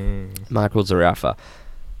 Zarafa. Michael Zarafa.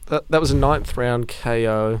 That was a 9th round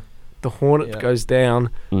KO. The Hornet Yeah. goes down.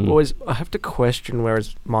 Mm. Boys, I have to question where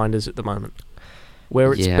his mind is at the moment.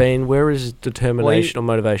 Where it's Yeah. been, where his determination or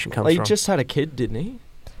motivation comes Well, he from. just had a kid, didn't he?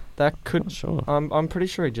 That could. Not sure. I'm pretty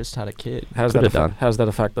sure he just had a kid. How's Could that have done. how's that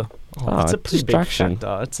a factor? Oh, It's a pretty distraction. big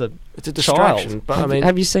factor. It's a It's a Child. distraction, but I have, mean,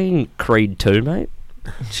 have you seen Creed 2, mate?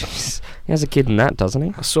 Jeez. He has a kid in that, doesn't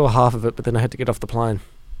he? I saw half of it, but then I had to get off the plane.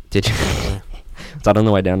 Did you? Yeah. Is that on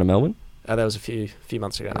the way down to Melbourne? That was a few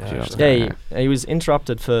months ago. A now, few months actually. ago. Yeah, he was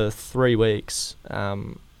interrupted for 3 weeks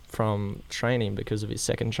from training because of his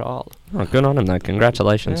second child. Oh, good on him, though.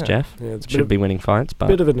 Congratulations, Yeah. Jeff. Yeah, it's a Should be winning fights, but...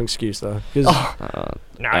 bit of an excuse though, because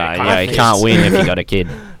yeah, you can't win if you got a kid.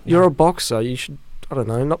 you're a boxer. You should, I don't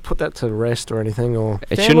know, not put that to rest or anything. Or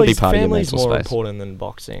It shouldn't be part of your family's mental more space. important than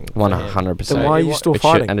boxing. 100%. then why are you still It should,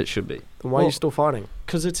 fighting? and it should be. Then why are you Well, still fighting?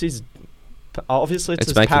 Because it's his. Obviously, it's It's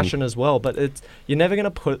his making- passion as well, but you're never going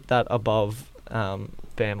to put that above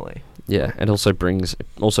family. Yeah, it also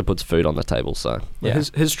puts food on the table, so... Yeah.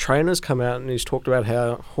 His trainer's come out and he's talked about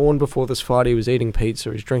how Horn before this fight he was eating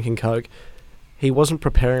pizza, he's drinking Coke. He wasn't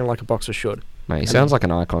preparing like a boxer should. Mate, he sounds like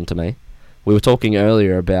an icon to me. We were talking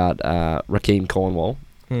earlier about Rakeem Cornwall.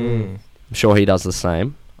 Mm. I'm sure he does the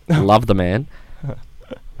same. Love the man.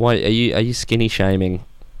 Why are you skinny shaming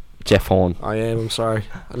Jeff Horn? I am. I'm sorry.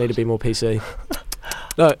 I need to be more PC.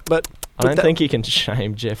 No, but I don't that- think you can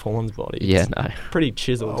shame Jeff Horn's body. Yeah, It's no, pretty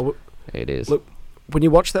chiseled. oh, it is. Look, when you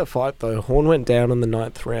watch that fight though, Horn went down in the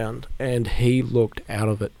 9th round and he looked out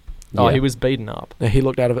of it. Oh, Yeah. he was beaten up. Now, he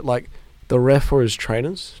looked out of it like the ref or his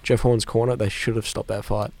trainers, Jeff Horn's corner. They should have stopped that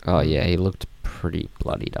fight. Oh yeah, he looked pretty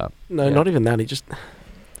bloodied up. No, Yeah. not even that.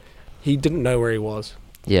 He didn't know where he was.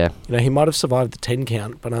 Yeah, You know, he might have survived the 10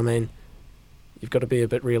 count, but I mean, you've got to be a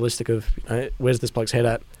bit realistic of, where's this bloke's head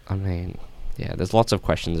at? I mean, yeah. There's lots of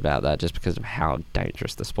questions about that just because of how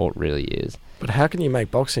dangerous the sport really is. But how can you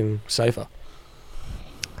make boxing safer?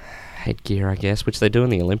 Headgear, I guess, which they do in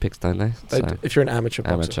the Olympics, don't they? So, If you're an amateur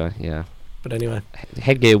boxer. amateur, yeah. But anyway,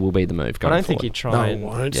 Headgear will be the move I going don't think forward. he'd try no, and. it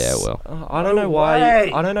won't. Yeah, it will. I don't know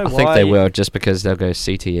why. I don't know I why. think they will just because they'll go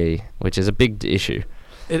CTE, which is a big issue.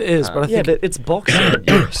 It is, but I Yeah, think but it's boxing.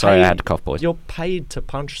 You're Sorry, I paid- had to cough, boys. You're paid to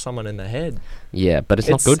punch someone in the head. Yeah, but it's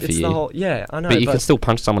not good for it's you. The whole, yeah, I know. But you can still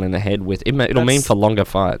punch someone in the head with it. It'll mean That's- for longer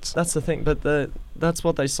fights. That's the thing. But that's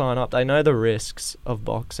what they sign up. They know the risks of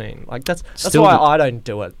boxing. Like that's Still why the- I don't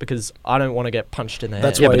do it, because I don't want to get punched in the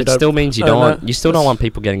That's head. Yeah, why but you it don't- still means you No, don't no, want. You still don't that's- want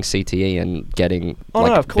people getting CTE and getting Oh, no,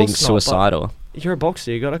 like of being course not, but- suicidal. You're a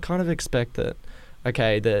boxer. You got to kind of expect that.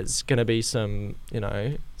 Okay, there's gonna be some,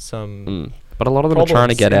 some. Mm. But a lot of them are trying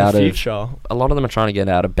to problems get in the out of. future. A lot of them are trying to get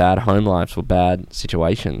out of bad home lives or bad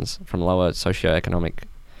situations from lower socioeconomic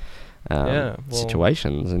Yeah, well-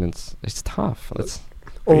 situations, and it's tough. It's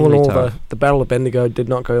all in really all, tough. the Battle of Bendigo did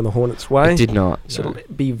not go in the Hornets' way. It did not. So no.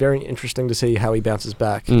 it'll be very interesting to see how he bounces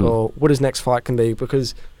back Mm. or what his next fight can be,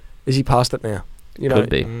 because is he past it now? You know, Could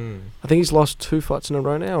be. I think he's lost 2 fights in a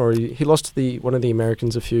row now, or he lost to one of the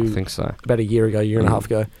Americans I think so. about a year and a half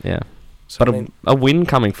ago. Yeah. So, But a win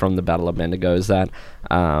coming from the Battle of Bendigo is that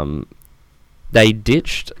they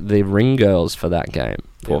ditched the ring girls for that game,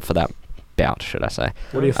 or for that bout, should I say.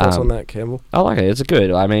 what are your thoughts on that, Campbell? I like it. It's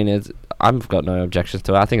good. I mean, I've got no objections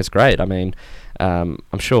to it. I think it's great. I mean, I'm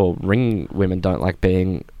sure ring women don't like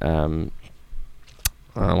being,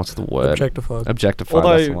 what's the word? Objectified. Objectified.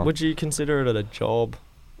 that's the Although, one. would you consider it a job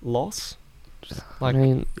loss? Like, I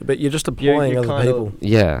mean, But you're just employing you other kind people of-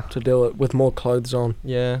 yeah, to do it with more clothes on.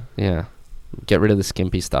 yeah. yeah. Get rid of the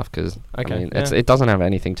skimpy stuff because Okay, I mean, yeah. it doesn't have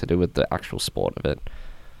anything to do with the actual sport of it.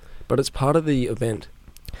 But it's part of the event.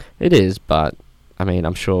 It is, but I mean,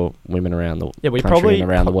 I'm sure women around the Yeah, we country probably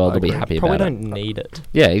and around the world I will be agree. happy probably about don't it. need it.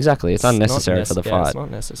 Yeah, exactly. It's not unnecessary for the yeah, fight. it's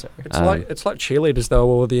not necessary. It's Um, like cheerleaders though,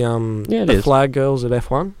 or the Yeah, it the is. flag girls at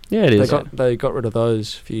F1. Yeah, it is. They got rid of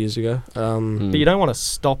those a few years ago. Mm. But you don't want to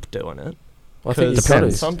stop doing it. I think you've 'cause got to.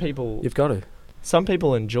 Depends. some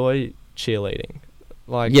people enjoy cheerleading.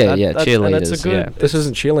 Like Yeah, that, yeah, and it's a cheerleaders, good. yeah. This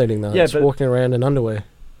isn't cheerleading though. Yeah, It's but- walking around in underwear.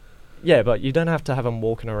 Yeah, but you don't have to have them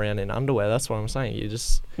walking around in underwear. That's what I'm saying. You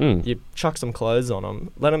just Mm. you chuck some clothes on them,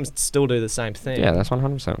 let them still do the same thing. Yeah, that's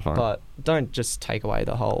 100% fine. But don't just take away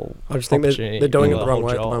the whole. I just think opportunity they're doing it or the wrong whole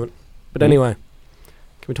way at the job. moment. But Mm. anyway,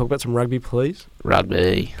 can we talk about some rugby, please?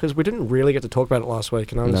 Rugby. Because we didn't really get to talk about it last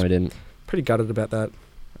week, and I was No, we didn't. pretty gutted about that.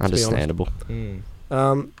 honest. Understandable.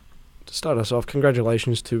 To start us off,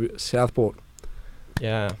 congratulations to Southport.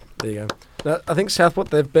 Yeah. There you go. Now, I think Southport,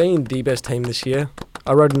 they've been the best team this year.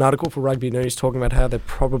 I wrote an article for Rugby News talking about how they're Bit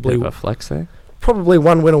probably of a flex there.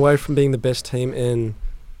 one win away from being the best team in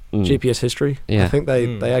Mm. GPS history. Yeah. I think they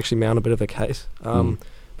Mm. actually mount a bit of a case. Mm.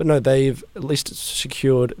 But no, they've at least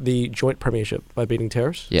secured the joint premiership by beating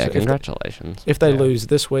Terrace. Yeah, So congratulations. if they Yeah. lose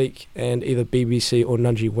this week and either BBC or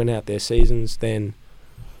Nudgee win out their seasons, then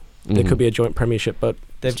there could be a joint premiership. But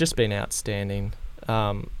They've just been outstanding.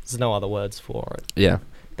 There's no other words for it. Yeah.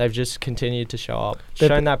 They've just continued to show up, They've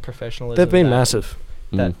shown been- that professionalism. they've been that- massive.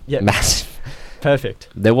 That- Mm. yeah. Massive. Perfect.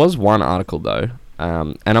 There was one article though,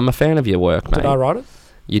 and I'm a fan of your work, mate. Did I write it?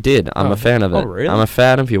 You did. I'm Oh. a fan of it. Oh, really? I'm a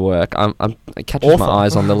fan of your work. It catches my Author.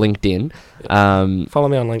 eyes on the LinkedIn. Follow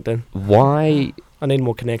me on LinkedIn. Why I need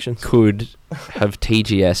more connections. could have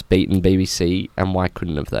TGS beaten BBC and why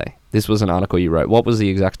couldn't have they? This was an article you wrote. What was the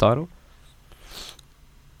exact title?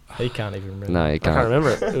 He can't even remember. No, you I can't. can't remember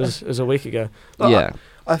it. It was a week ago. Look, Yeah.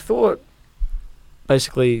 I thought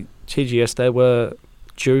basically TGS, they were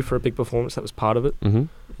due for a big performance. That was part of it. Mm-hmm.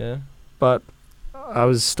 Yeah. But I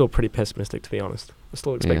was still pretty pessimistic, to be honest. I was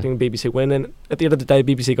still expecting BBC win. And at the end of the day,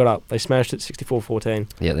 BBC got up. They smashed it 64-14.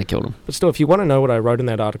 Yeah, they killed him. But still, if you want to know what I wrote in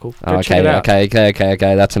that article, go check Okay, it out.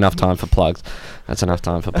 okay. That's enough time for plugs.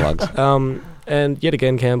 And yet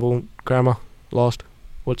again, Campbell, Grammar, lost.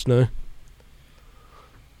 What's new?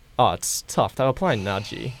 Oh, it's tough. They were playing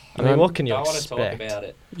Nudgee. I mean, what can you expect?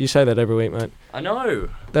 it. You say that every week, mate. I know.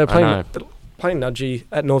 They were I playing Nudgee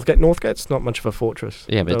at Northgate. Northgate's not much of a fortress.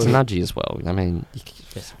 Yeah, but it's That was- nudgy as well. I mean,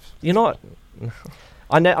 You're not.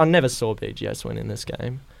 I never saw BGS win in this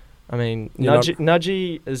game. I mean, You're not-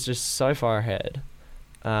 Nudgee is just so far ahead.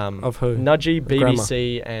 Of who? Nudgee, Grammar.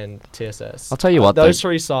 BBC, and TSS. I'll tell you what, Those though.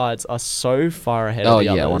 three sides are so far ahead Oh of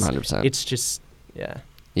the yeah, others. 100%. It's just, yeah.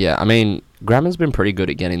 Yeah, I mean, Grammar's been pretty good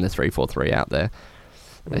at getting the 3-4-3 out there.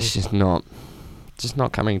 It's just not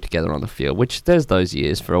coming together on the field. Which there's those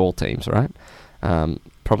years for all teams, right?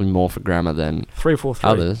 Probably more for Grammar than 3-4-3.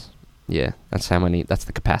 others. Yeah, that's how many. That's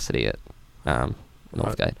the capacity at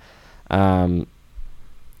Northgate.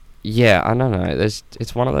 Yeah, I don't know.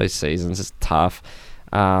 It's one of those seasons. It's tough.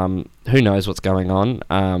 Who knows what's going on?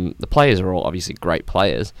 The players are all obviously great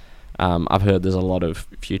players. I've heard there's a lot of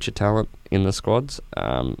future talent in the squads,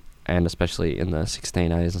 and especially in the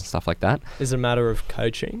 16As and stuff like that. Is it a matter of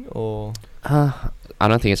coaching or? I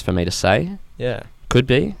don't think it's for me to say. Yeah. Could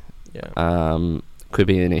be. Yeah. Could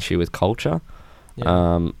be an issue with culture.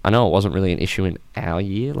 Yeah. I know it wasn't really an issue in our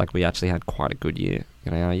year. Like, we actually had quite a good year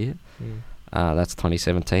in our year. Mm. That's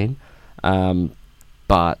 2017.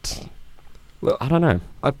 But Look, I don't know.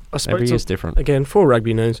 I spoke Every to, year's different. again, for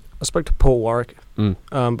Rugby News, I spoke to Paul Warwick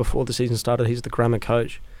Mm. before the season started. He's the Grammar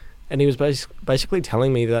coach. And he was basically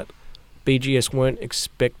telling me that BGS weren't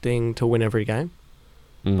expecting to win every game,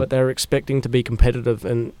 Mm. but they were expecting to be competitive,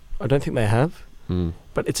 and I don't think they have. Mm.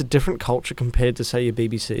 But it's a different culture compared to, say, your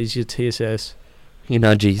BBCs, your TSS. You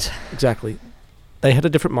know, geez. Exactly. They had a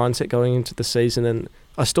different mindset going into the season, and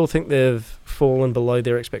I still think they've fallen below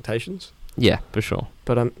their expectations. Yeah, for sure.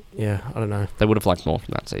 But I don't know. They would have liked more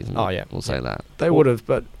from that season. Oh, yeah. We'll say that. They Well- would have,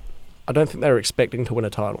 but I don't think they were expecting to win a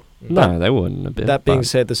title. No, they wouldn't have been. That being but-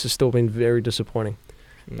 said, this has still been very disappointing.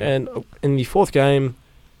 Mm. And in the fourth game,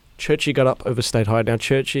 Churchy got up over State High. Now,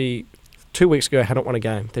 Churchy, 2 weeks ago, hadn't won a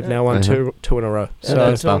game. They've now won Uh-huh. two in a row. So So, they're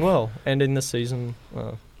that's tough. doing well, ending the season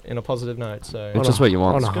in a positive note. So Which is what you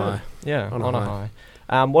want. on a It's good. high. yeah, on on a a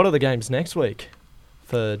high. What are the games next week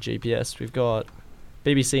for GPS? We've got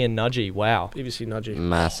BBC and Nudgee. Wow, BBC Nudgee.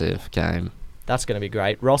 Massive game. that's going to be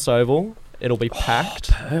great. Ross Oval, it'll be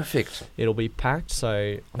packed. Perfect. It'll be packed.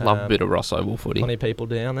 So Love a bit of Ross Oval footy. plenty of people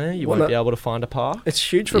down there. You Well, won't be able to find a park.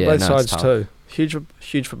 It's huge for Yeah, both no, it's sides tough. too.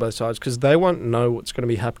 Huge for both sides because they won't know what's going to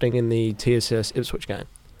be happening in the TSS Ipswich game.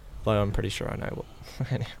 Though I'm pretty sure I know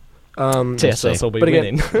what TSS TSS will be But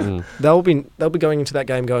again- winning. Mm. They'll be going into that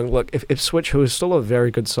game going, look, if Ipswich, who is still a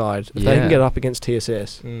very good side, if they Yeah. can get up against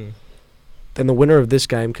TSS, Mm. then the winner of this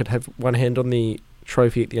game could have one hand on the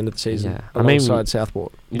trophy at the end of the season Yeah. I mean- alongside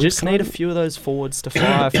Southport. You just need a few of those forwards to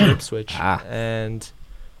fire for Ipswich, Ah. and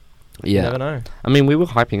you Yeah. never know. I mean, we were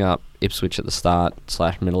hyping up Ipswich at the start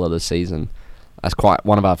 / middle of the season as quite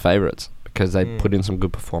one of our favourites because they Mm. put in some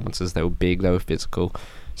good performances. They were big, they were physical.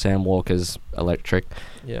 Sam Walker's electric.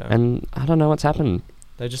 Yeah, And I don't know what's happened.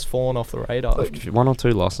 they're just fallen off the radar. One or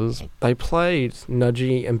two losses. They played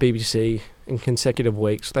Nudgee and BBC in consecutive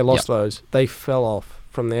weeks. They lost those. They fell off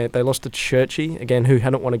from there. They lost to Churchy, again, who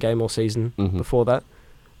hadn't won a game all season Mhm. before that.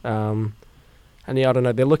 And yeah, I don't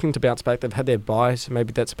know. They're looking to bounce back. They've had their bye, so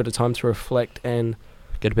maybe that's a bit of time to reflect and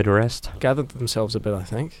Get a bit of rest. gather themselves a bit, I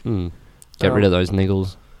think. Mm. Get rid of those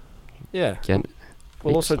niggles. Yeah. Get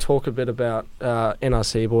We'll also talk a bit about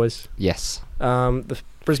NRC, boys. yes. The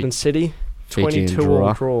Brisbane City, Fiji and 22 all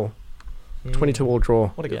draw. draw. Mm. 22 all draw.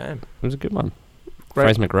 What a game! It was a good one.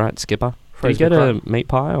 Great. Fraser McWright, skipper. Did you Fraser get McWright. a meat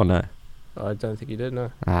pie or no? I don't think he did,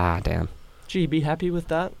 no. Ah, damn. Gee, be happy with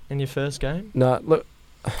that in your first game. No, look,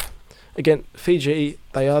 again, Fiji,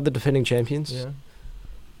 they are the defending champions. Yeah,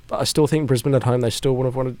 But I still think Brisbane at home, they still would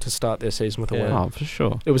have wanted to start their season with a Yeah. win. Oh, for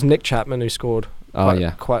sure. It was Nick Chapman who scored Oh,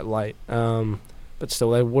 yeah. quite late. But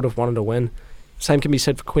still, they would have wanted to win. Same can be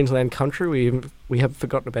said for Queensland Country. We have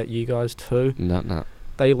forgotten about you guys too. No.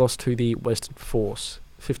 They lost to the Western Force,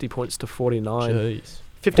 50 points to 49. jeez,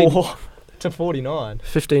 15, 4 to 49.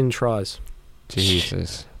 15 tries.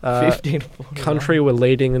 Jesus. 15 to 49. Country were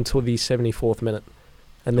leading until the 74th minute,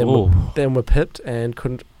 and then Ooh. were pipped and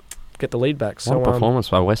couldn't get the lead back. What So a performance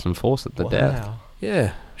by Western Force at the death. Wow.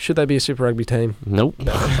 yeah, should they be a Super Rugby team? Nope.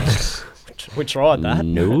 We tried that.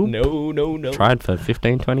 Nope. No. Tried for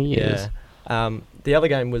 15, 20 years. Yeah. The other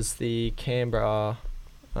game was the Canberra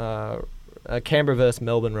versus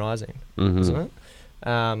Melbourne Rising, Mhm. wasn't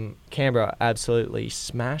it? Canberra absolutely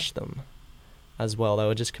smashed them as well. They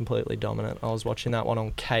were just completely dominant. I was watching that one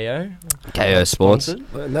on KO. KO Sports. Sponsored.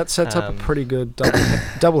 And that sets up a Um, pretty good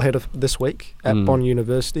double header this week at Mm. Bond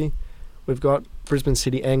University. We've got Brisbane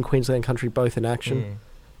City and Queensland Country both in action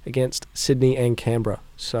Mm. against Sydney and Canberra.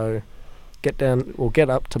 So get down or get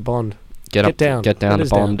up to Bond. Get Get down. Get down That to is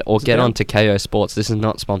down. Bond. Or Is it get down? on to KO Sports. This is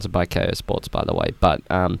not sponsored by KO Sports, by the way. But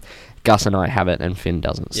Gus and I have it and Finn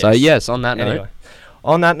doesn't. So, Yes. yes, on that Anyway, note.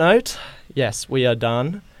 on that note, yes, we are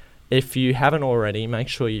done. If you haven't already, make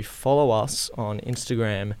sure you follow us on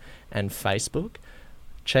Instagram and Facebook.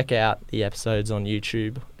 Check out the episodes on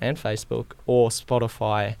YouTube and Facebook or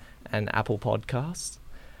Spotify and Apple Podcasts.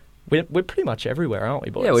 We're pretty much everywhere, aren't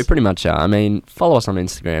we, boys? Yeah, we pretty much are. I mean, follow us on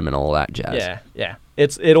Instagram and all that jazz. Yeah.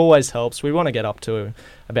 It always helps. We want to get up to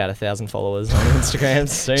about 1,000 followers on Instagram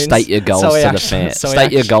soon. State your goals So we to the actually- fans. so we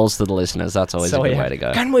State your actually- goals to the listeners. That's always so a we good way have- to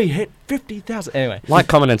go. Can we hit 50,000? Anyway. Like,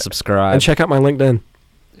 comment, and subscribe. And check out my LinkedIn.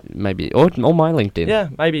 Maybe. Or my LinkedIn. Yeah,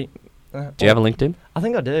 maybe. Do you have a LinkedIn? I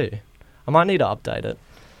think I do. I might need to update it.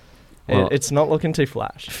 Well- It's not looking too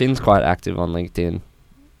flash. Finn's quite active on LinkedIn.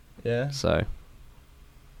 Yeah. So,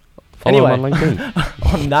 follow him Anyway. on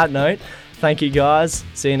LinkedIn. On that note, thank you guys.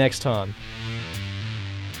 See you next time.